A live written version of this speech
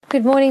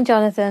Good morning,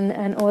 Jonathan,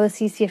 and all the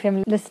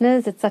CCfm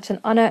listeners. It's such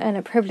an honor and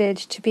a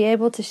privilege to be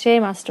able to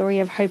share my story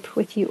of hope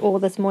with you all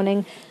this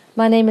morning.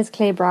 My name is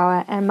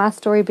Brauer, and my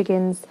story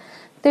begins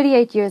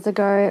 38 years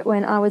ago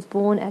when I was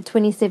born at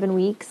 27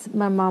 weeks.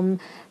 My mum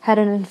had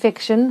an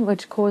infection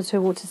which caused her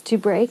waters to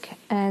break,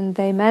 and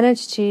they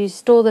managed to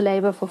stall the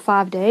labor for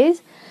 5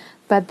 days,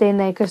 but then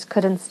they just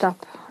couldn't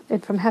stop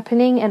it from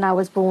happening, and I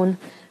was born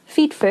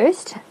feet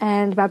first.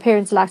 And my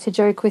parents like to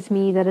joke with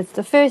me that it's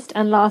the first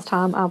and last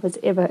time I was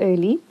ever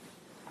early.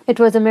 It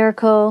was a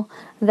miracle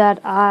that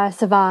I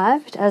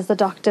survived, as the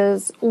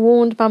doctors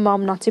warned my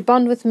mom not to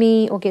bond with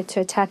me or get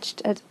too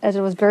attached, as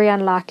it was very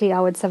unlikely I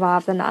would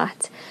survive the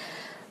night.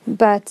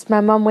 But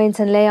my mom went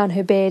and lay on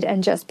her bed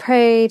and just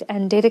prayed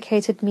and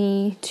dedicated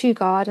me to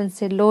God and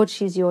said, Lord,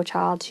 she's your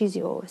child, she's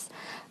yours.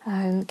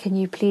 Can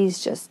you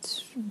please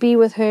just be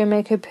with her,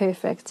 make her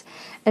perfect?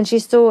 And she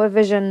saw a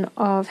vision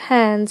of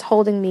hands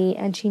holding me,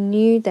 and she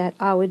knew that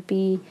I would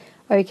be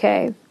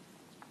okay.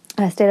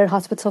 I stayed at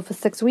hospital for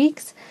 6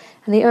 weeks,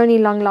 and the only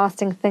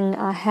long-lasting thing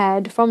I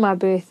had from my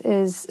birth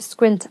is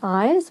squint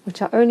eyes,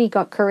 which I only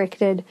got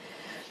corrected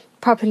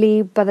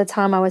properly by the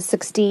time I was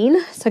 16.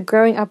 So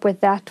growing up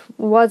with that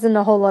wasn't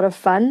a whole lot of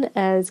fun,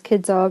 as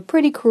kids are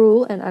pretty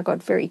cruel, and I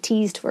got very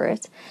teased for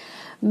it.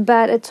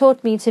 But it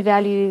taught me to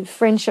value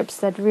friendships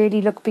that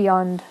really look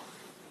beyond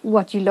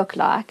what you look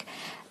like,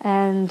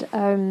 and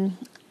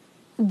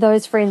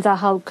those friends I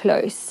held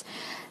close.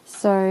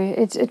 So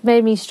it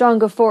made me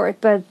stronger for it,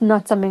 but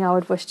not something I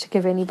would wish to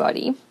give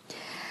anybody.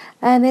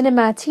 And then in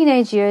my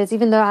teenage years,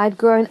 even though I'd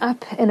grown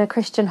up in a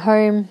Christian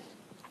home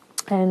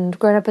and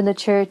grown up in the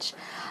church,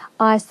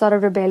 I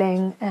started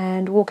rebelling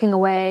and walking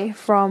away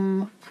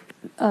from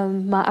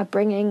my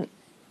upbringing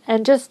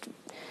and just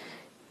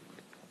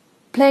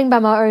playing by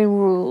my own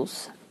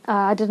rules.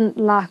 I didn't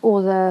like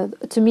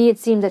to me it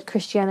seemed that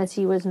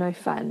Christianity was no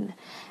fun,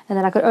 and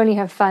that I could only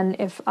have fun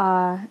if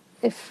I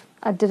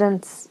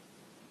didn't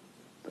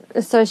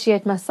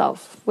associate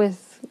myself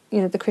with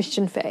the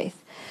Christian faith.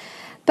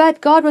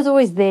 But God was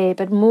always there,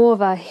 but more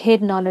of a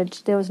head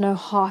knowledge. There was no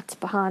heart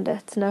behind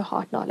it, no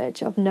heart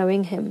knowledge of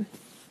knowing Him.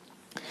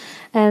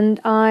 And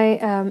I,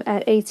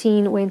 at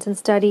 18, went and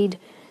studied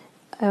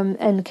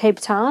in Cape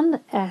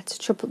Town at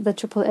the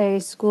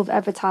AAA School of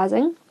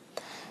Advertising.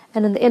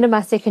 And in the end of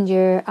my second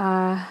year,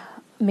 I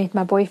met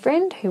my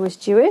boyfriend, who was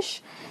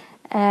Jewish.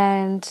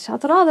 And I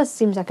thought, this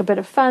seems like a bit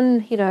of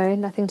fun,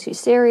 nothing too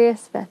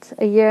serious. But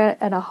a year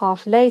and a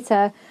half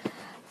later,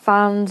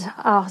 found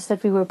out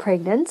that we were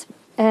pregnant.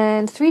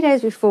 And 3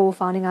 days before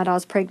finding out I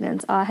was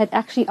pregnant, I had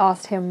actually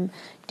asked him,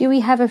 do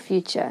we have a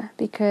future?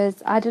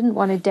 Because I didn't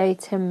want to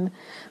date him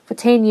for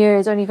 10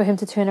 years, only for him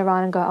to turn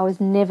around and go, I was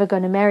never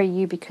going to marry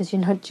you because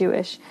you're not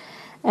Jewish.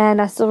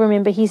 And I still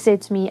remember he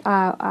said to me,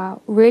 I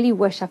really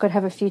wish I could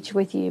have a future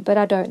with you, but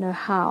I don't know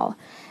how.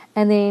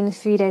 And then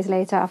 3 days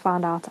later, I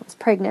found out I was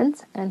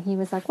pregnant, and he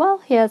was like, well,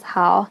 here's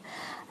how.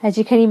 As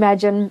you can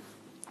imagine,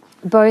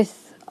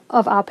 both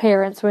of our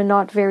parents were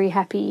not very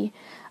happy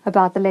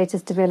about the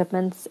latest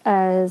developments,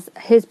 as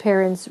his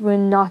parents were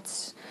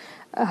not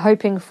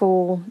hoping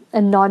for a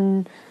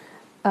non-Jewish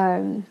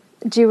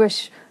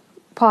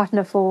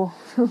partner for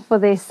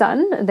their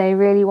son. They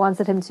really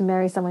wanted him to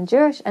marry someone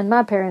Jewish, and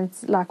my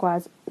parents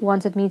likewise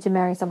wanted me to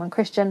marry someone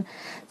Christian.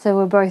 So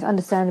we're both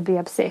understandably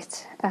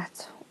upset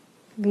at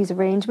these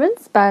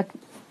arrangements, but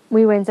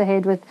we went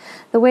ahead with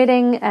the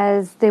wedding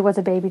as there was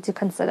a baby to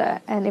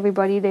consider, and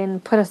everybody then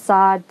put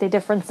aside their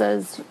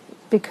differences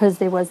because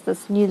there was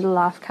this new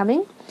life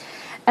coming.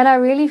 And I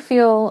really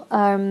feel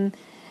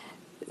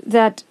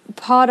that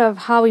part of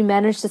how we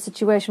managed the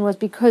situation was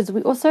because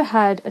we also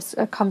had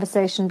a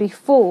conversation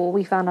before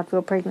we found out we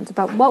were pregnant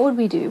about what would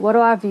we do, what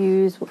are our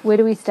views, where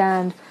do we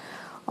stand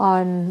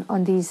on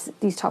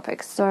these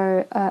topics.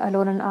 So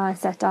Alon and I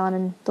sat down,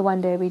 and the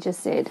one day we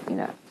just said,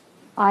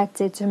 I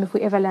said to him, if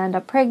we ever land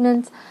up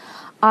pregnant,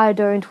 I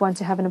don't want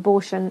to have an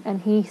abortion.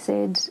 And he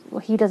said, well,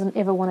 he doesn't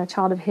ever want a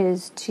child of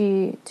his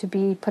to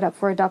be put up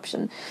for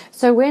adoption.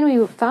 So when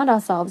we found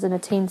ourselves in a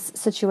tense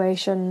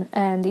situation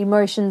and the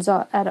emotions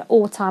are at an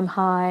all-time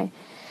high,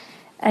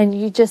 and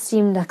you just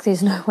seemed like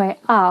there's no way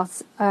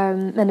out,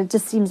 and it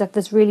just seems like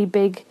this really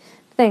big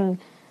thing,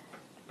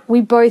 we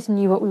both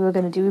knew what we were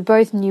going to do. We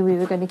both knew we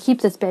were going to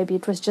keep this baby.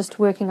 It was just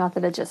working out the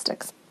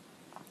logistics.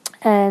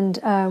 And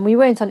we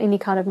weren't on any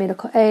kind of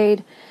medical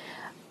aid,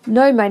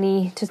 no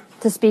money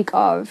to speak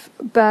of,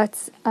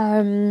 but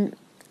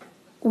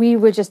we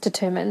were just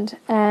determined.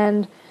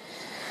 And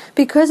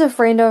because a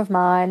friend of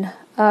mine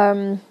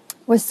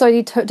was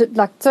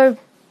so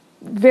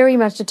very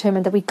much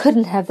determined that we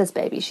couldn't have this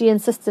baby, she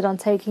insisted on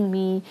taking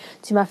me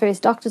to my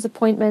first doctor's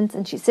appointment,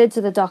 and she said to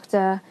the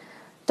doctor,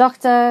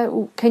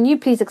 can you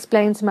please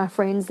explain to my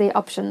friends their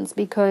options,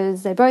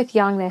 because they're both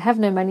young, they have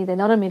no money, they're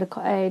not on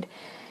medical aid.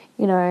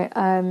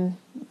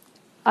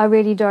 I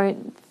really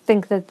don't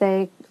think that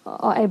they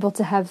are able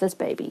to have this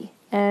baby.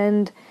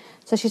 And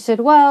so she said,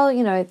 well,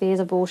 there's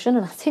abortion.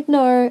 And I said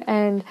no.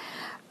 And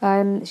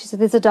she said,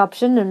 there's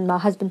adoption. And my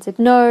husband said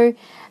no.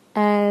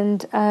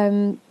 And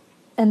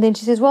then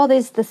she says, well,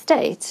 there's the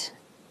state.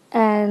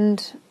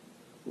 And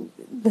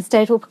the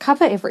state will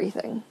cover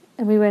everything.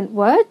 And we went,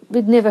 what?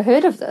 We'd never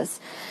heard of this.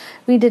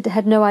 We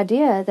had no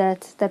idea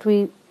that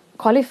we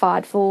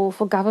qualified for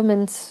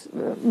government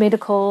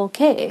medical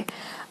care.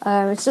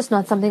 It's just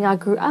not something I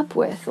grew up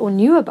with or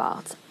knew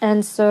about.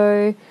 And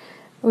so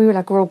we were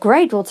like, well,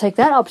 great, we'll take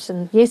that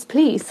option. Yes,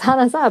 please, sign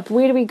us up.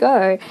 Where do we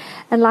go?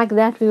 And like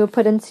that, we were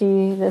put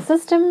into the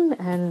system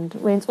and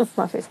went off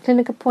my first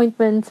clinic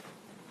appointment.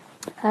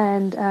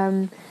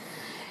 And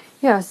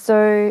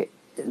so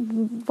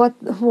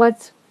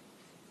what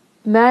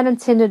man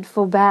intended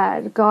for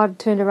bad, God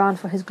turned around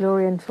for his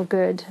glory and for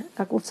good.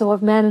 So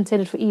what man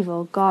intended for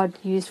evil, God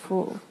used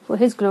for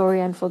his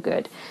glory and for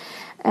good.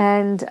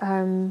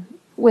 And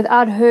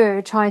without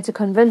her trying to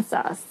convince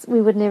us,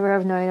 we would never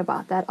have known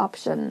about that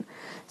option.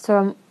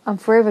 So I'm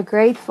forever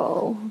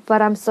grateful,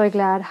 but I'm so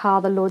glad how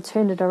the Lord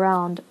turned it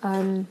around.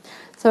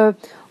 So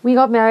we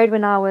got married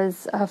when I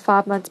was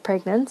 5 months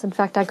pregnant. In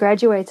fact, I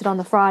graduated on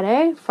the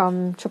Friday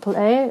from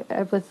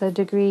AAA with a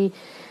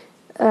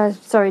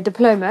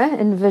diploma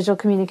in visual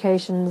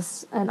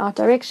communications and art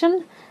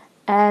direction.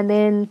 And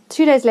then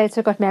 2 days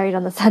later, got married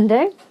on the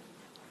Sunday.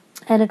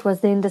 And it was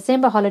then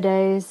December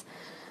holidays.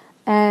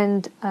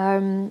 And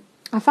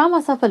I found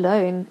myself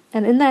alone.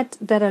 And in that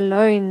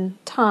alone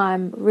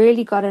time,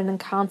 really got an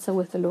encounter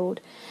with the Lord.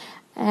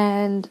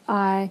 And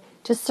I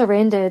just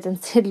surrendered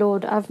and said,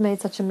 Lord, I've made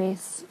such a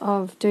mess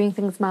of doing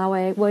things my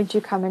way. Won't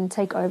you come and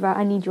take over?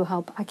 I need your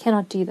help. I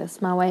cannot do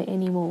this my way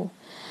anymore.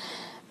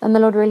 And the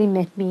Lord really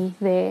met me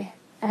there.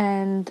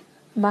 And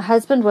my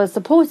husband was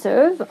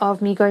supportive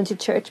of me going to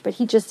church, but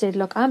he just said,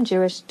 look, I'm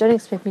Jewish. Don't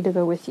expect me to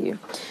go with you.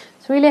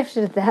 So we left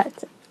it at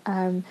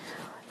that.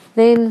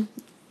 Then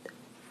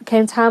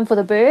came time for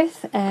the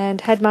birth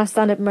and had my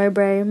son at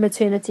Mowbray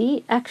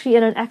Maternity, actually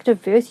in an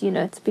active birth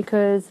unit,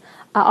 because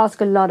I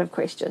ask a lot of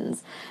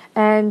questions.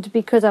 And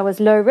because I was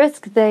low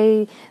risk,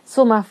 they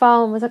saw my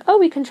file and was like, oh,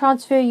 we can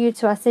transfer you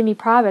to our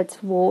semi-private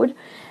ward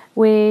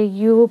where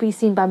you will be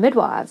seen by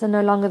midwives and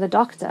no longer the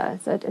doctor.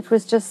 So it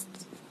was just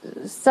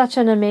such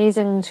an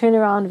amazing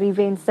turnaround of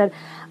events that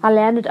I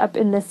landed up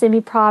in the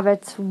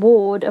semi-private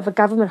ward of a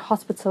government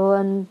hospital,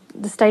 and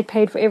the state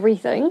paid for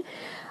everything,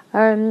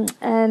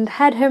 and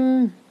had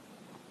him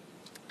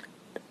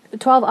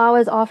 12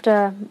 hours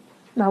after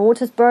my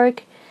waters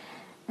broke,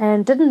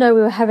 and didn't know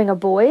we were having a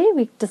boy.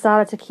 We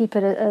decided to keep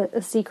it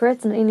a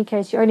secret. In any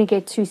case, you only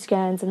get 2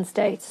 scans in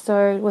state.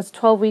 So it was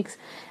 12 weeks,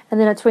 and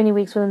then at 20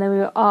 weeks, and then we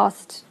were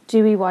asked,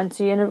 do we want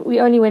to? And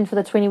we only went for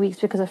the 20 weeks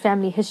because of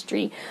family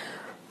history.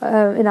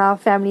 In our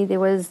family, there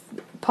was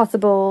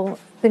possible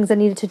things I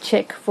needed to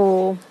check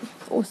for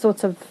all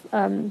sorts of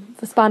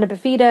for spina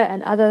bifida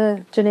and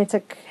other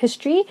genetic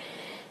history.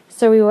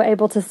 So we were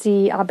able to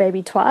see our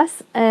baby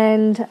twice.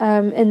 And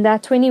in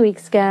that 20-week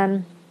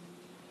scan,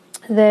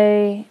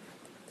 they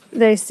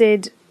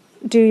said,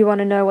 do you want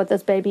to know what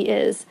this baby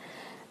is?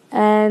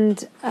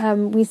 And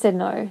we said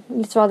no.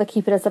 Let's rather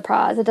keep it a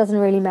surprise. It doesn't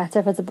really matter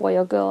if it's a boy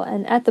or girl.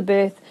 And at the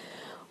birth,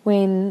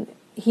 when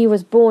he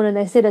was born and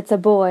they said it's a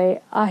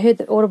boy, I heard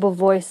the audible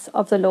voice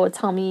of the Lord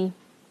tell me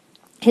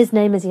his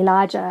name is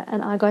Elijah.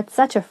 And I got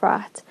such a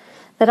fright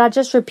that I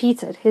just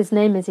repeated, his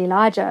name is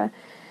Elijah.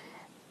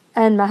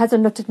 And my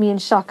husband looked at me in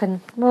shock and,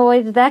 well,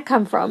 where did that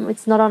come from?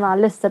 It's not on our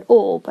list at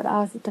all. But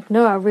I was like,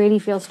 no, I really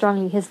feel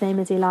strongly his name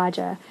is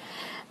Elijah.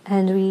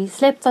 And we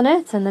slept on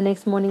it, and the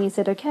next morning he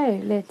said,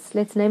 okay,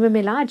 let's name him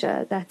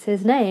Elijah. That's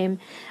his name.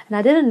 And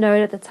I didn't know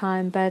it at the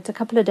time, but a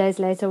couple of days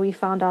later we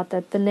found out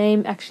that the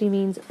name actually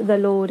means the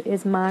Lord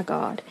is my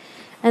God.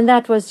 And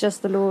that was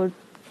just the Lord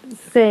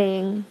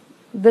saying,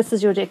 this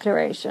is your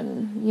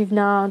declaration. You've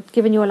now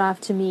given your life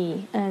to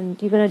me,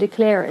 and you're going to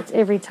declare it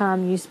every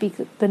time you speak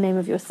the name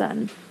of your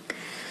son.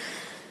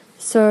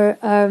 So,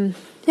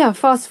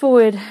 fast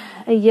forward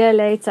a year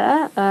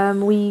later,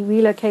 we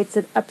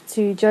relocated up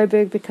to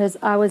Joburg because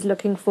I was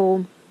looking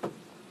for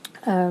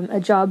a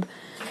job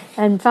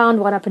and found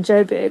one up in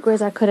Joburg,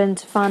 whereas I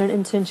couldn't find an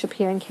internship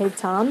here in Cape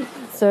Town.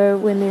 So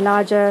when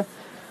Elijah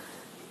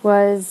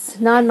was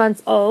 9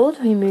 months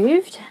old, we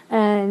moved,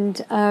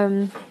 and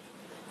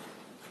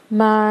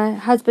my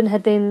husband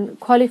had then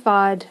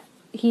qualified.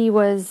 He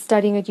was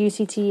studying at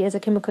UCT as a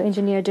chemical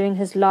engineer, doing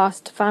his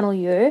last final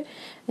year,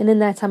 and in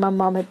that time my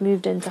mom had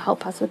moved in to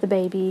help us with the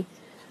baby.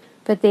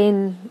 But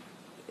then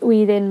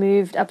we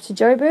moved up to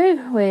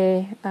Joburg,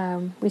 where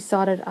we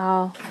started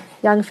our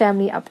young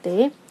family up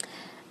there.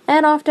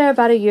 And after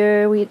about a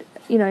year,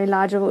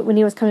 Elijah, when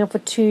he was coming up for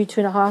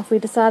 2.5, we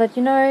decided,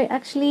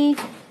 actually,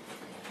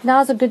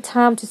 now's a good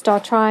time to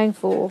start trying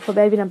for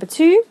baby number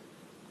 2.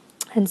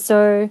 And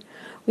so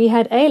we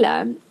had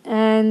Ayla,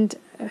 and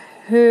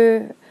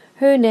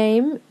her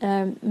name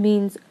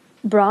means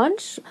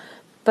branch,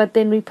 but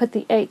then we put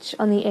the H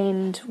on the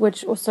end,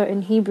 which also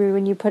in Hebrew,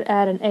 when you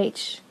add an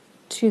H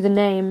to the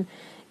name,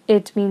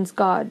 it means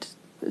God.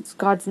 It's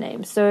God's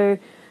name. So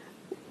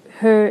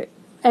her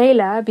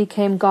Ayla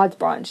became God's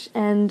branch,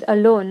 and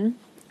Alon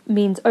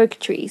means oak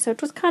tree. So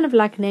it was kind of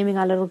like naming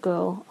our little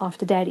girl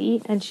after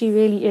Daddy, and she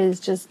really is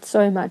just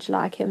so much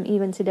like him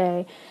even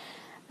today.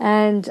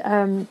 And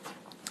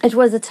it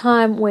was a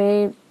time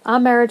where our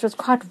marriage was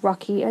quite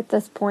rocky at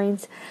this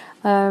point.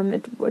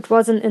 It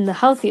wasn't in the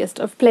healthiest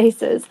of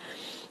places,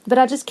 but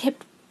I just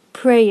kept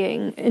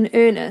praying in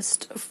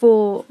earnest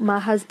for my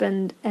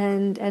husband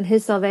and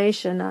his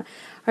salvation. I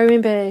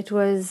remember it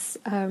was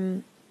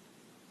around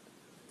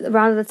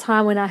the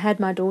time when I had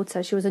my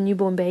daughter. She was a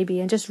newborn baby,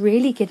 and just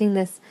really getting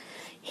this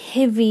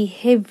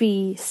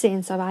heavy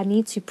sense of I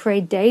need to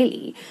pray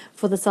daily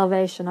for the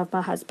salvation of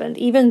my husband.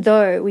 Even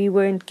though we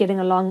weren't getting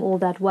along all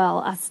that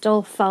well, I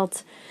still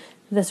felt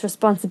this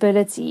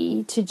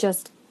responsibility to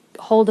just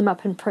hold him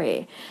up in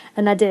prayer.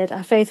 And I did.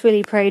 I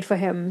faithfully prayed for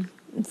him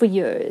for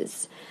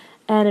years.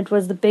 And it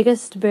was the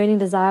biggest burning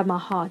desire of my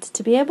heart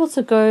to be able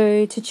to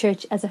go to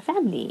church as a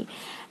family.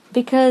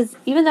 Because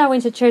even though I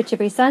went to church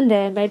every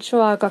Sunday and made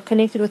sure I got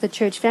connected with a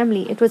church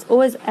family, it was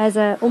always as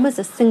almost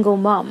a single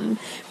mom.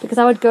 Because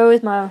I would go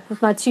with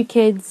my two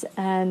kids,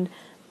 and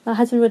my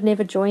husband would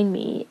never join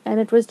me. And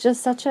it was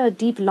just such a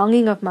deep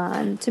longing of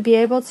mine to be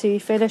able to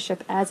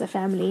fellowship as a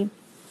family.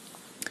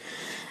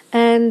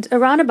 And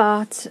around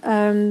about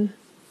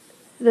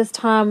this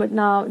time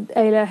now,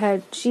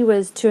 Ayla she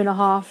was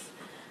 2.5,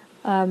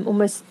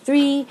 almost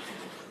 3,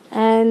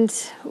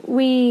 and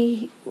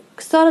we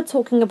started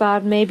talking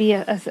about maybe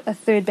a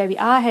third baby.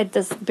 I had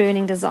this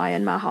burning desire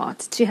in my heart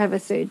to have a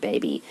third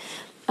baby.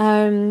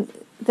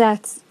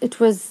 That it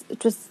was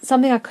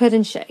something I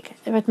couldn't shake.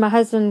 But my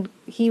husband,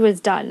 he was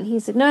done. He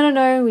said,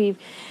 no, we've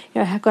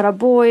got a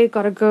boy,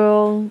 got a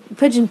girl,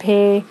 pigeon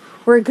pair.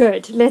 We're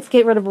good. Let's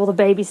get rid of all the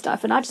baby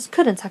stuff. And I just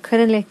couldn't. I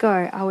couldn't let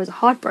go. I was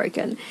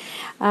heartbroken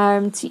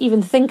to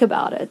even think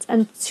about it.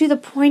 And to the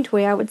point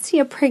where I would see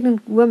a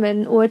pregnant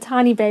woman or a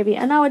tiny baby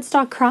and I would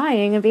start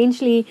crying.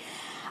 Eventually,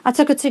 I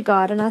took it to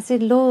God and I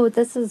said, Lord,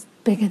 this is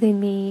bigger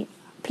than me.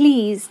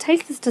 Please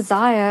take this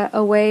desire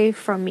away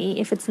from me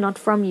if it's not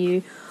from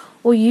you,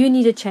 or you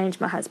need to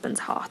change my husband's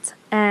heart.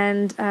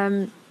 And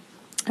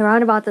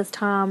around about this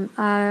time,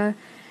 I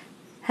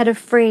had a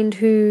friend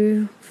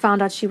who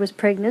found out she was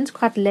pregnant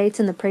quite late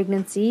in the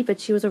pregnancy, but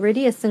she was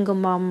already a single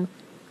mom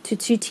to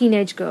 2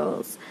 teenage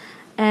girls,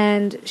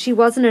 and she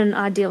wasn't in an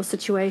ideal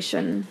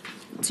situation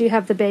to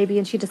have the baby,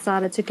 and she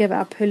decided to give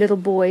up her little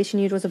boy, she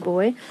knew it was a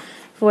boy,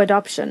 for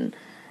adoption.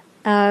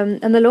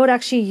 And the Lord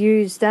actually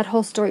used that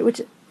whole story,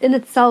 which in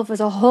itself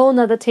is a whole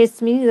nother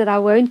testimony that I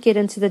won't get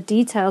into the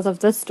details of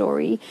this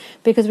story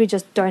because we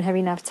just don't have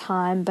enough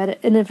time, but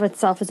in and of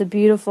itself is a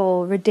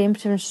beautiful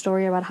redemptive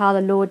story about how the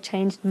Lord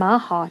changed my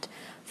heart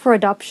for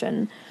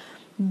adoption.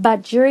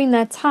 But during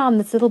that time,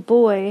 this little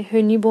boy,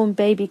 her newborn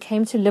baby,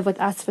 came to live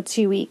with us for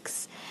 2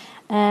 weeks.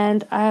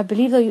 And I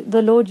believe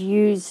the Lord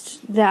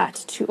used that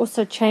to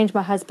also change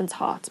my husband's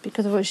heart,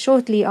 because it was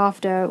shortly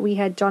after we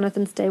had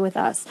Jonathan stay with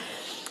us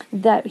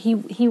that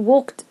he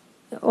walked,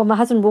 or my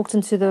husband walked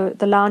into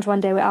the lounge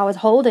one day where I was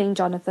holding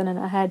Jonathan, and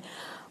I had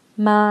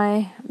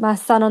my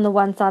son on the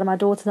one side and my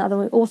daughter on the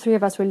other. All 3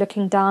 of us were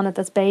looking down at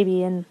this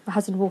baby, and my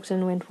husband walked in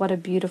and went, what a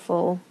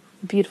beautiful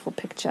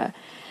picture.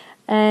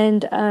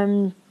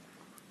 And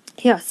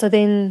so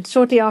then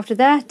shortly after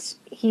that,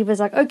 he was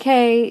like,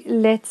 okay,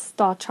 let's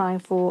start trying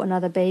for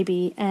another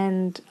baby.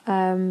 And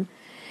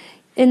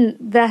in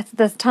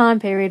this time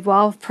period,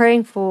 while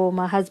praying for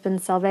my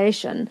husband's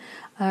salvation,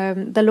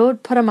 the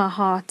Lord put on my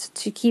heart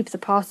to keep the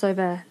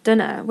Passover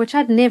dinner, which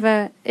I'd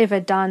never ever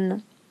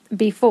done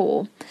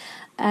before.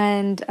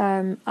 And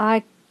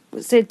I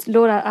said,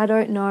 Lord, I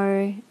don't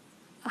know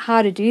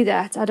how to do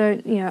that. I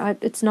don't,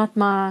 it's not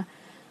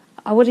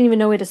I wouldn't even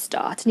know where to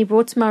start. And he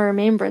brought to my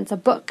remembrance a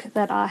book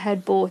that I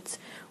had bought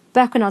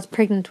back when I was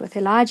pregnant with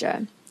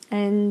Elijah.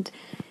 And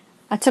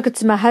I took it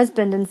to my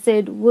husband and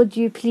said, would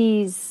you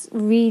please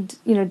read,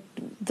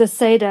 the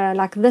Seder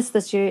like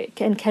this year,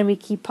 and can we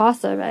keep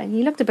Passover? And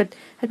he looked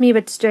at me a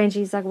bit strange.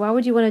 He's like, why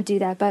would you want to do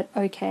that? But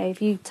okay,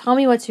 if you tell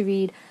me what to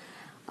read,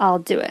 I'll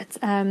do it.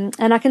 And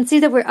I can see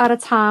that we're out of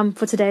time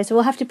for today, so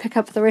we'll have to pick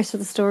up the rest of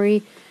the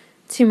story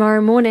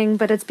tomorrow morning.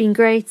 But it's been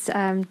great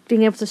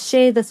being able to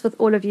share this with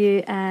all of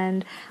you,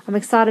 and I'm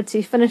excited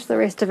to finish the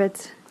rest of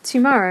it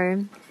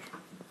tomorrow.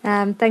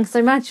 Thanks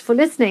so much for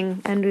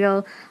listening, and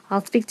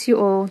I'll speak to you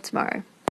all tomorrow.